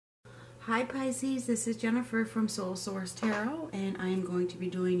Hi Pisces, this is Jennifer from Soul Source Tarot, and I am going to be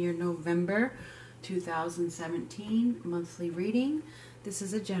doing your November 2017 monthly reading. This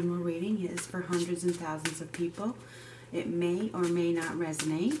is a general reading. It is for hundreds and thousands of people. It may or may not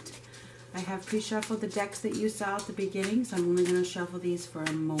resonate. I have pre-shuffled the decks that you saw at the beginning, so I'm only going to shuffle these for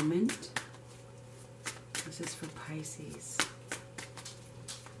a moment. This is for Pisces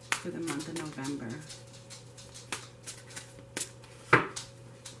for the month of November.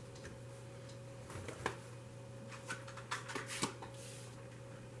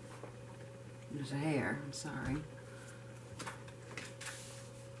 There's a hair, I'm sorry.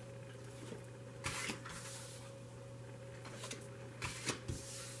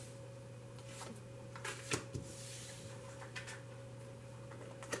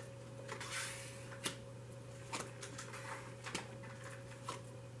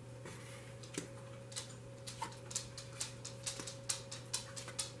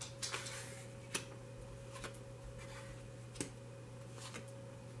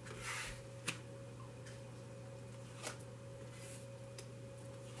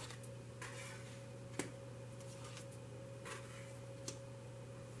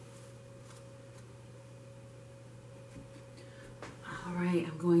 Alright,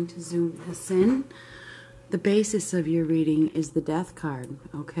 I'm going to zoom this in. The basis of your reading is the Death card,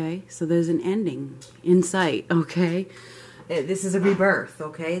 okay? So there's an ending in sight, okay? This is a rebirth,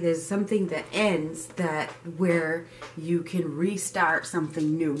 okay? There's something that ends where you can restart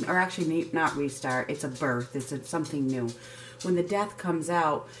something new. Or actually, not restart, it's a birth. It's something new. When the Death comes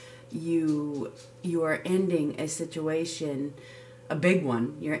out, you are ending a situation, a big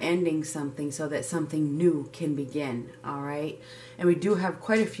one. You're ending something so that something new can begin, all right? And we do have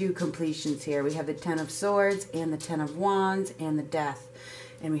quite a few completions here. We have the Ten of Swords and the Ten of Wands and the Death.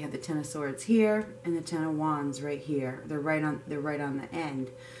 And we have the Ten of Swords here and the Ten of Wands right here. They're right on the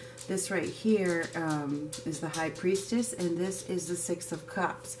end. This right here is the High Priestess, and this is the Six of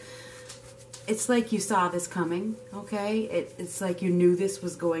Cups. It's like you saw this coming, okay? It's like you knew this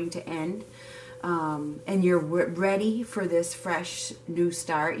was going to end. And you're ready for this fresh new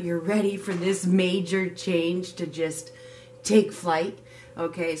start. You're ready for this major change to just take flight.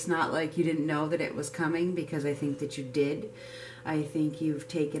 Okay, it's not like you didn't know that it was coming, because I think that you did. I think you've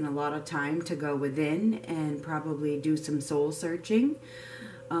taken a lot of time to go within and probably do some soul searching.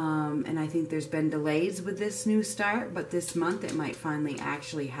 And I think there's been delays with this new start, but this month it might finally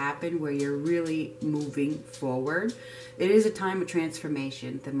actually happen where you're really moving forward. It is a time of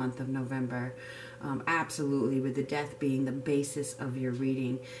transformation, the month of November. Absolutely, with the Death being the basis of your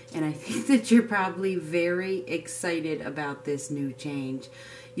reading. And I think that you're probably very excited about this new change.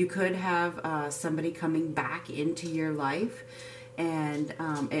 You could have somebody coming back into your life, and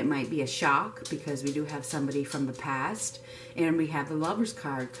it might be a shock because we do have somebody from the past, and we have the Lover's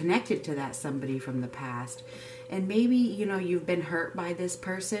card connected to that somebody from the past. And maybe, you know, you've been hurt by this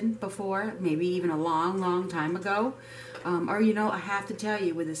person before, maybe even a long, long time ago. Or, you know, I have to tell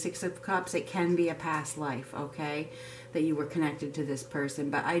you, with the Six of Cups, it can be a past life, okay, that you were connected to this person.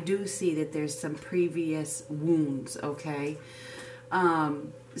 But I do see that there's some previous wounds, okay?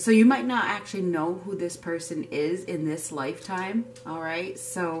 So you might not actually know who this person is in this lifetime, all right?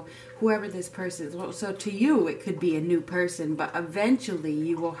 So whoever this person is, so to you, it could be a new person, but eventually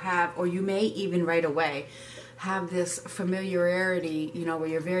you will have, or you may even right away, have this familiarity, you know, where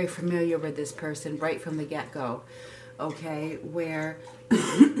you're very familiar with this person right from the get-go, okay? Where,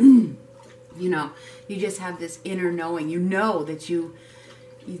 you know, you just have this inner knowing. You know that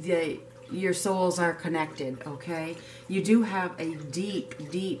your souls are connected, okay? You do have a deep,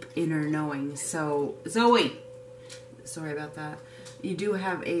 deep inner knowing. So, Zoe, sorry about that. You do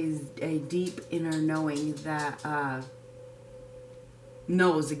have a deep inner knowing that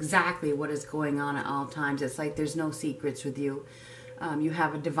knows exactly what is going on at all times. It's like there's no secrets with you. You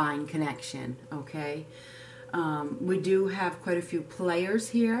have a divine connection, okay? We do have quite a few players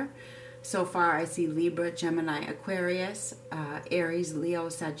here. So far, I see Libra, Gemini, Aquarius, Aries, Leo,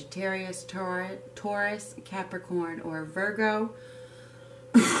 Sagittarius, Taurus, Capricorn, or Virgo.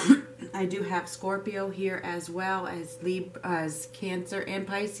 I do have Scorpio here, as well as Libra, as Cancer and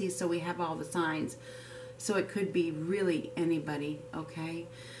Pisces, so we have all the signs. So it could be really anybody, okay?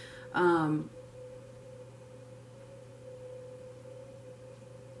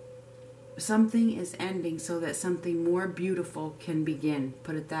 Something is ending so that something more beautiful can begin,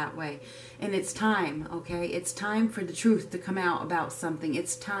 put it that way. And it's time, okay? It's time for the truth to come out about something.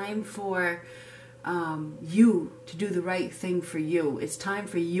 It's time for you to do the right thing for you. It's time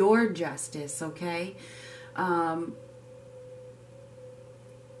for your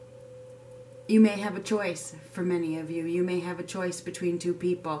You may have a choice. For many of you, you may have a choice between two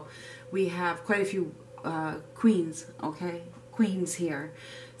people. We have quite a few queens, okay? Queens here.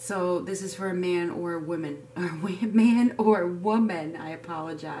 So this is for a man or a woman. Man or woman, I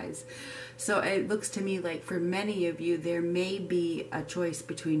apologize. So it looks to me like for many of you, there may be a choice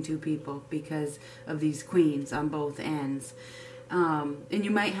between two people because of these queens on both ends. And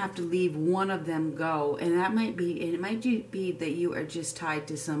you might have to leave one of them go. And that might be, and it might be that you are just tied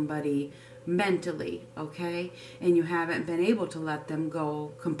to somebody mentally, okay? And you haven't been able to let them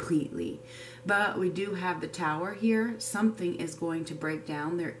go completely. But we do have the Tower here. Something is going to break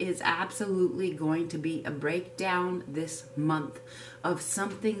down. There is absolutely going to be a breakdown this month of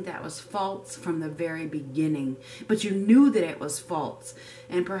something that was false from the very beginning. But you knew that it was false.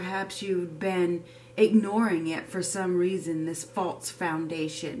 And perhaps you've been ignoring it for some reason, this false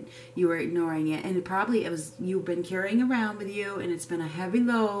foundation. You were ignoring it. And probably it was you've been carrying around with you, and it's been a heavy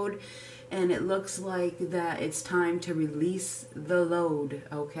load. And it looks like that it's time to release the load,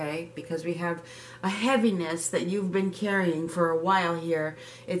 okay? Because we have a heaviness that you've been carrying for a while here.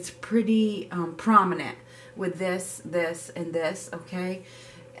 It's pretty prominent with this, and this, okay?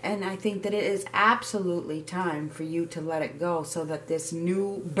 And I think that it is absolutely time for you to let it go so that this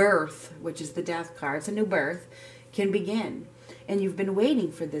new birth, which is the Death card, it's a new birth, can begin. And you've been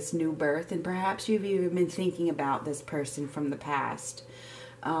waiting for this new birth, and perhaps you've even been thinking about this person from the past.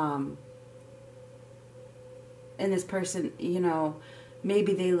 And this person, you know,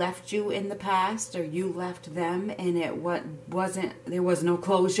 maybe they left you in the past or you left them, and there was no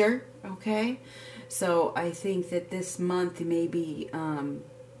closure, okay? So I think that this month maybe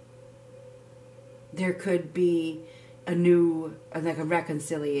there could be a new, like a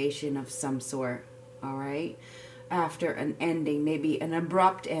reconciliation of some sort, all right? After an ending, maybe an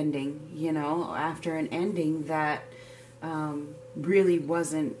abrupt ending, you know, after an ending that really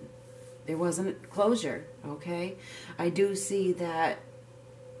wasn't, there wasn't closure, okay? I do see that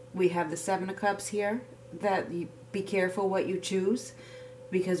we have the Seven of Cups here, that you be careful what you choose,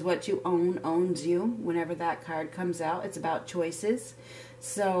 because what you own owns you. Whenever that card comes out, it's about choices.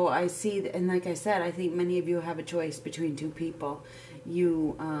 So I see, and like I said, I think many of you have a choice between two people.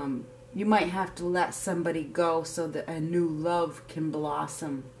 You might have to let somebody go so that a new love can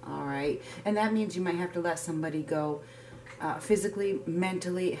blossom, all right? And that means you might have to let somebody go physically,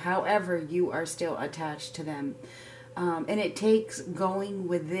 mentally, however you are still attached to them. And it takes going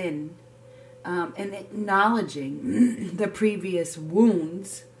within and acknowledging the previous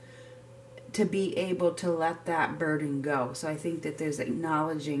wounds to be able to let that burden go. So I think that there's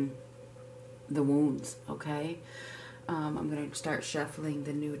acknowledging the wounds, okay? I'm going to start shuffling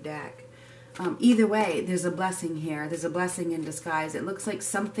the new deck. Either way, there's a blessing here. There's a blessing in disguise. It looks like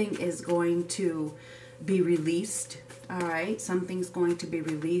something is going to be released. All right, something's going to be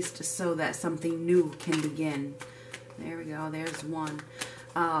released so that something new can begin. There we go. There's one.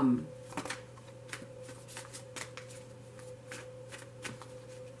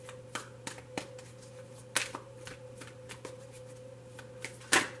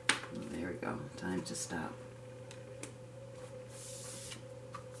 There we go. Time to stop.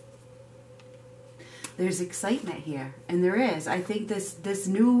 There's excitement here, and there is. I think this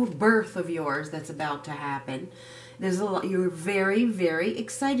new birth of yours that's about to happen, there's a lot. You're very, very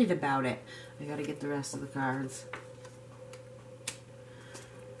excited about it. I got to get the rest of the cards.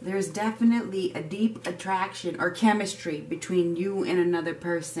 There's definitely a deep attraction or chemistry between you and another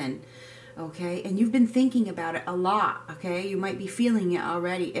person, okay? And you've been thinking about it a lot, okay? You might be feeling it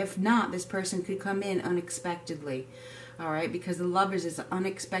already. If not, this person could come in unexpectedly. All right, because the Lovers is an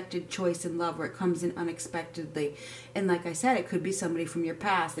unexpected choice in love where it comes in unexpectedly. And like I said, it could be somebody from your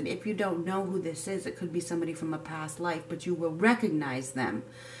past. And if you don't know who this is, it could be somebody from a past life, but you will recognize them.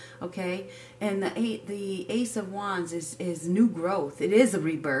 Okay? And the Ace of Wands is new growth. It is a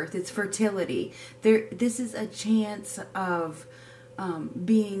rebirth. It's fertility. This is a chance of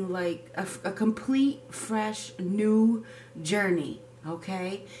being like a complete, fresh, new journey.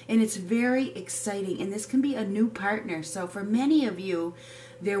 Okay, and it's very exciting, and this can be a new partner. So for many of you,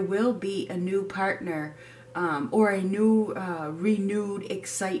 there will be a new partner or a new renewed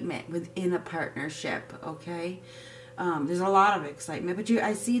excitement within a partnership. Okay, there's a lot of excitement, but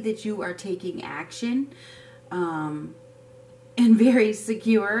I see that you are taking action and very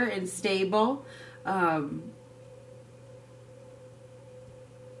secure and stable.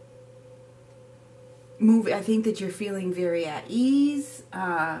 I think that you're feeling very at ease.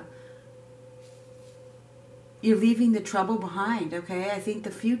 you're leaving the trouble behind, okay? I think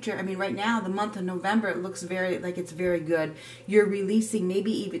the future, I mean, right now, the month of November, it looks very, like it's very good. You're releasing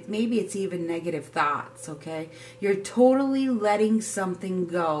maybe it's even negative thoughts, okay? You're totally letting something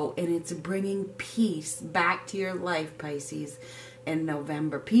go, and it's bringing peace back to your life, Pisces, in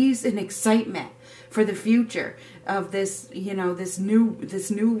November. Peace and excitement for the future of this, you know, this new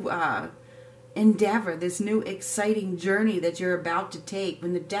endeavor, this new exciting journey that you're about to take.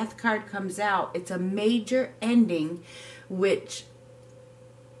 When the Death card comes out, it's a major ending, which,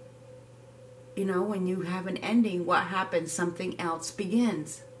 you know, when you have an ending, what happens? Something else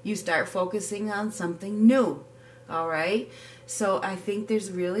begins. You start focusing on something new. All right? So I think there's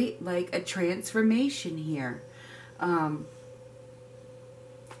really like a transformation here. Hold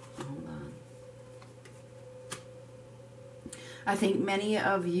on. I think many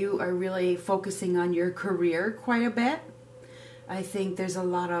of you are really focusing on your career quite a bit. I think there's a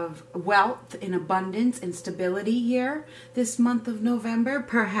lot of wealth and abundance and stability here this month of November.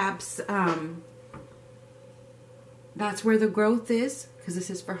 Perhaps that's where the growth is, because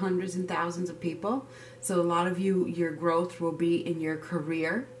this is for hundreds and thousands of people. So a lot of you, your growth will be in your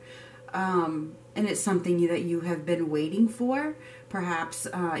career. And it's something that you have been waiting for. Perhaps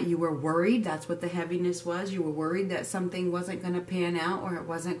you were worried. That's what the heaviness was. You were worried that something wasn't going to pan out or it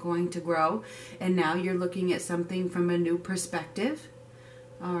wasn't going to grow. And now you're looking at something from a new perspective.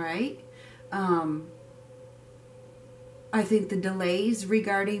 All right. I think the delays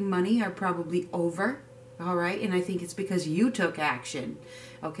regarding money are probably over. All right. And I think it's because you took action.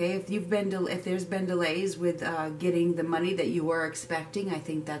 Okay. If there's been delays with getting the money that you were expecting, I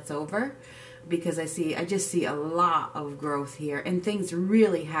think that's over. Because I just see a lot of growth here and things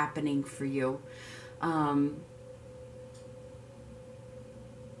really happening for you. The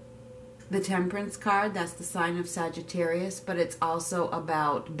Temperance card, that's the sign of Sagittarius, but it's also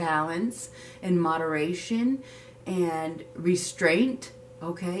about balance and moderation and restraint.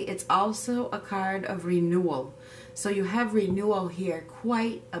 Okay, it's also a card of renewal. So you have renewal here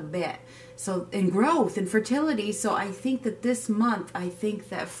quite a bit. So, and growth and fertility. So I think that this month, I think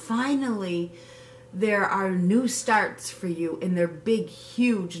that finally there are new starts for you, and they're big,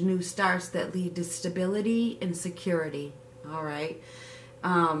 huge new starts that lead to stability and security. All right.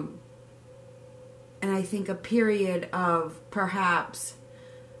 And I think a period of perhaps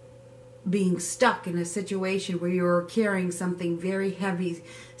being stuck in a situation where you're carrying something very heavy,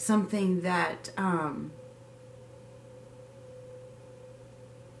 something that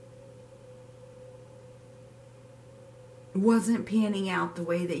wasn't panning out the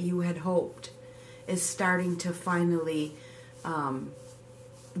way that you had hoped, is starting to finally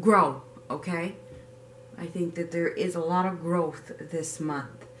grow, okay? I think that there is a lot of growth this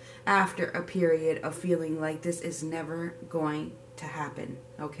month after a period of feeling like this is never going to happen,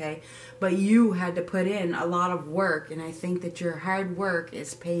 okay? But you had to put in a lot of work, and I think that your hard work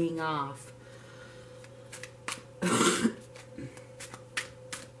is paying off.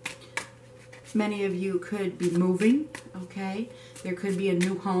 Many of you could be moving, okay? There could be a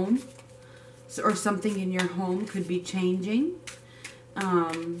new home, or something in your home could be changing.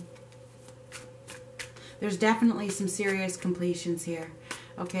 There's definitely some serious completions here,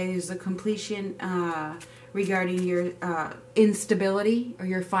 okay? There's a completion regarding your instability or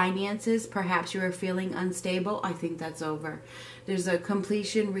your finances. Perhaps you are feeling unstable. I think that's over. There's a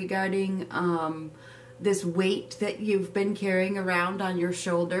completion regarding this weight that you've been carrying around on your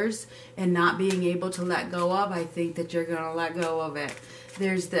shoulders and not being able to let go of. I think that you're going to let go of it.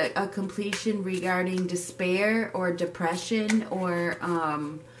 There's a completion regarding despair or depression or,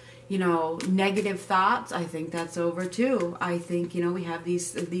 you know, negative thoughts. I think that's over too. I think, you know, we have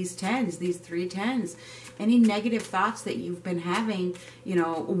these tens, these 3 tens. Any negative thoughts that you've been having, you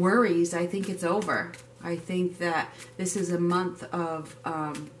know, worries, I think it's over. I think that this is a month of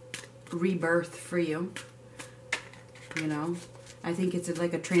rebirth for you. You know, I think it's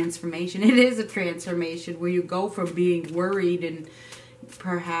like a transformation. It is a transformation where you go from being worried and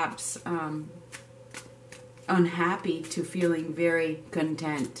perhaps unhappy to feeling very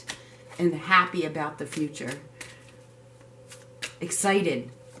content and happy about the future.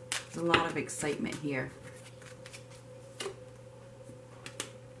 Excited. There's a lot of excitement here.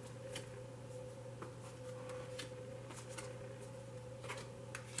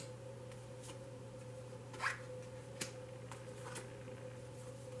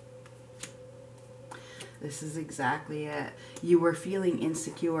 This is exactly it. You were feeling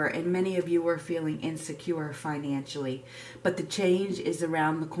insecure, and many of you were feeling insecure financially. But the change is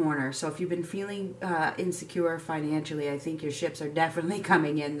around the corner. So if you've been feeling insecure financially, I think your ships are definitely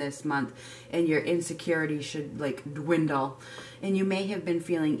coming in this month, and your insecurity should like dwindle. And you may have been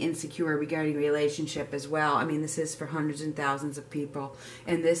feeling insecure regarding relationship as well. I mean, this is for hundreds and thousands of people,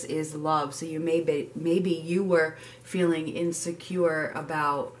 and this is love. So you maybe you were feeling insecure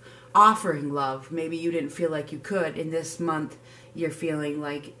about offering love. Maybe you didn't feel like you could. In this month, you're feeling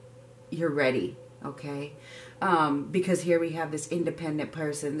like you're ready, okay? Because here we have this independent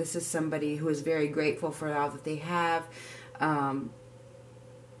person. This is somebody who is very grateful for all that they have.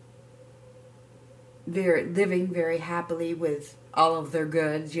 They're living very happily with all of their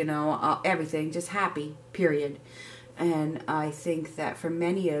goods, you know, everything, just happy, period. And I think that for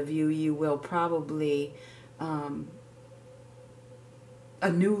many of you, you will probably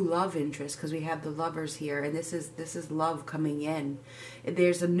a new love interest, because we have the lovers here, and this is love coming in.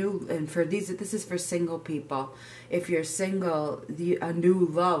 There's a new, and for these, this is for single people. If you're single, a new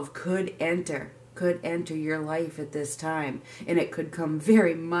love could enter your life at this time, and it could come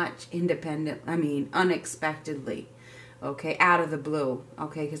very much unexpectedly, okay, out of the blue,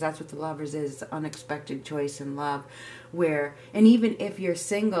 okay, because that's what the lovers is, unexpected choice in love, where, and even if you're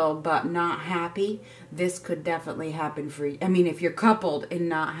single but not happy, this could definitely happen for you. I mean, if you're coupled and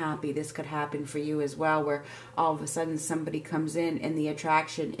not happy, this could happen for you as well, where all of a sudden somebody comes in and the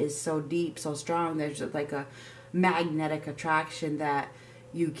attraction is so deep, so strong, there's like a magnetic attraction that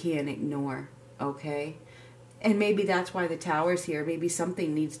you can't ignore, okay? And maybe that's why the Tower's here. Maybe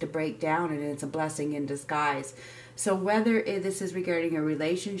something needs to break down, and it's a blessing in disguise. So whether this is regarding a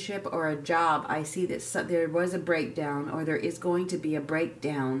relationship or a job, I see that there was a breakdown, or there is going to be a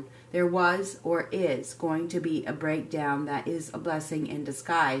breakdown. There was or is going to be a breakdown that is a blessing in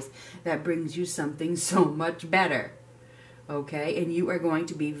disguise that brings you something so much better. Okay? And you are going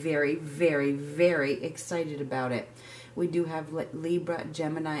to be very, very, very excited about it. We do have Libra,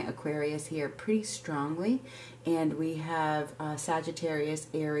 Gemini, Aquarius here pretty strongly. And we have Sagittarius,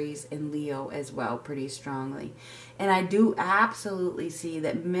 Aries, and Leo as well pretty strongly. And I do absolutely see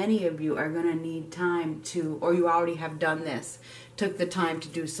that many of you are going to need time to, or you already have done this, took the time to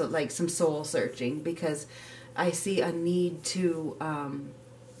do some soul searching, because I see a need to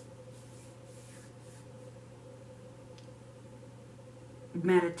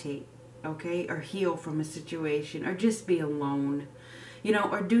meditate, okay, or heal from a situation, or just be alone, you know,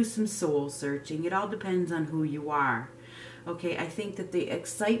 or do some soul searching. It all depends on who you are, okay? I think that the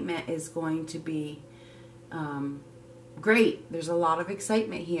excitement is going to be great. There's a lot of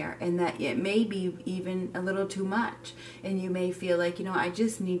excitement here, and that it may be even a little too much, and you may feel like, you know, I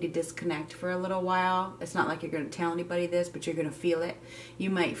just need to disconnect for a little while. It's not like you're going to tell anybody this, but you're going to feel it.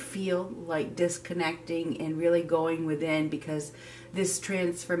 You might feel like disconnecting and really going within, because this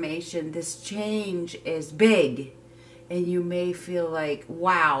transformation, this change is big. And you may feel like,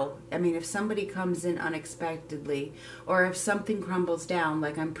 wow. I mean, if somebody comes in unexpectedly, or if something crumbles down,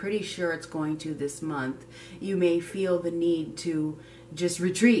 like I'm pretty sure it's going to this month, you may feel the need to just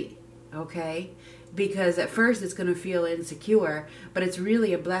retreat, okay? Because at first it's going to feel insecure, but it's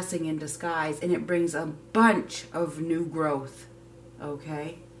really a blessing in disguise, and it brings a bunch of new growth,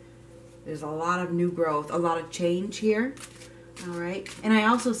 okay? There's a lot of new growth, a lot of change here. All right. And I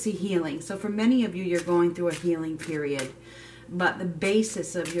also see healing. So for many of you, you're going through a healing period. But the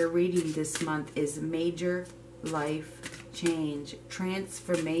basis of your reading this month is major life change,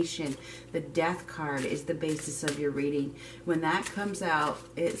 transformation. The Death card is the basis of your reading. When that comes out,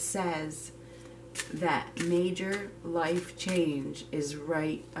 it says that major life change is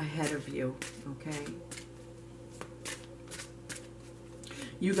right ahead of you. Okay.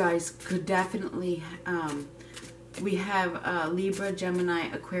 You guys could definitely... we have Libra, Gemini,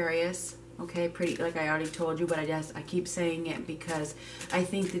 Aquarius, okay, pretty, like I already told you, but I keep saying it because I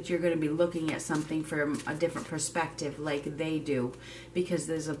think that you're going to be looking at something from a different perspective like they do, because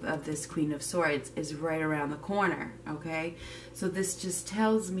there's of this Queen of Swords is right around the corner, okay? So this just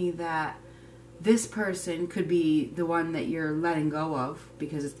tells me that this person could be the one that you're letting go of,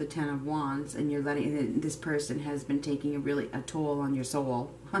 because it's the Ten of Wands, and you're letting, this person has been taking a toll on your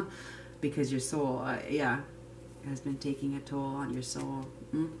soul, because your soul, has been taking a toll on your soul.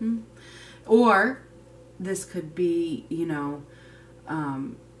 Or this could be, you know,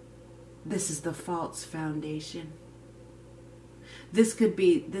 this is the false foundation. This could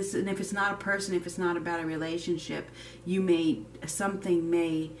be this, and if it's not a person, if it's not about a relationship,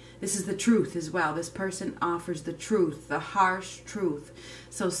 this is the truth as well. This person offers the truth, the harsh truth.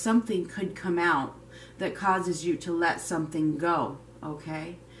 So something could come out that causes you to let something go,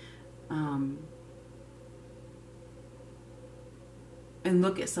 okay? and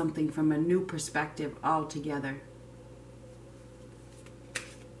look at something from a new perspective altogether.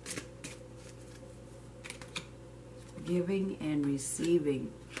 Giving and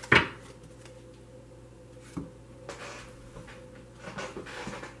receiving.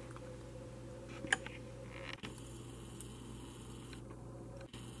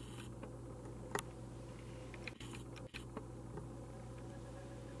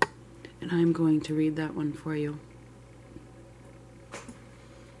 And I'm going to read that one for you.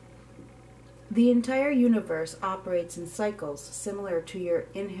 The entire universe operates in cycles similar to your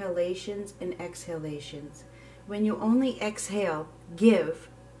inhalations and exhalations. When you only exhale, give,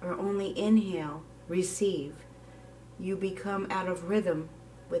 or only inhale, receive, you become out of rhythm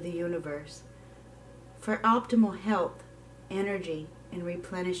with the universe. For optimal health, energy, and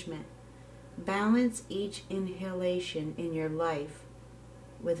replenishment, balance each inhalation in your life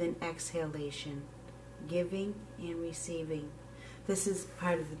with an exhalation, giving and receiving. This is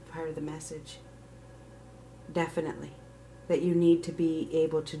part of the message. Definitely. That you need to be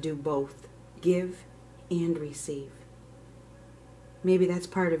able to do both. Give and receive. Maybe that's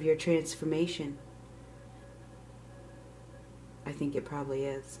part of your transformation. I think it probably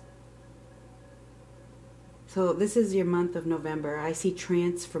is. So this is your month of November. I see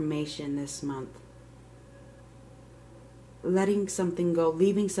transformation this month. Letting something go,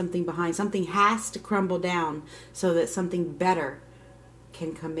 leaving something behind. Something has to crumble down so that something better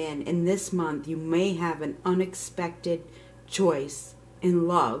can come in. And this month you may have an unexpected choice in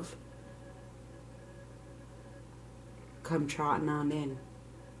love come trotting on in.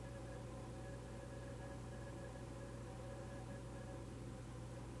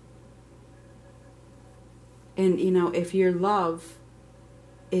 And if your love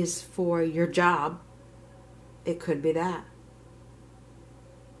is for your job, it could be that.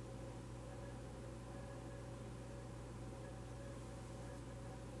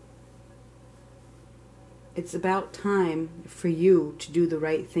 It's about time for you to do the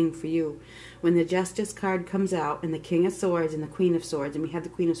right thing for you. When the Justice card comes out, and the King of Swords and the Queen of Swords, and we had the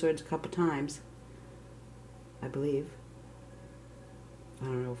Queen of Swords a couple times, I believe. I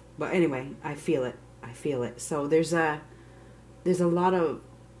don't know. But anyway, I feel it. I feel it. So there's a lot of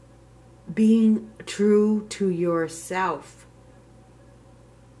being true to yourself.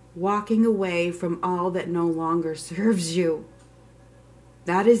 Walking away from all that no longer serves you.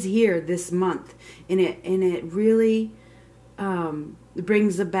 That is here this month, and it really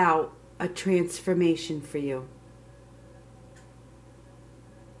brings about a transformation for you.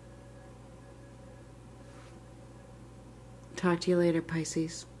 Talk to you later,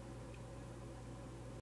 Pisces.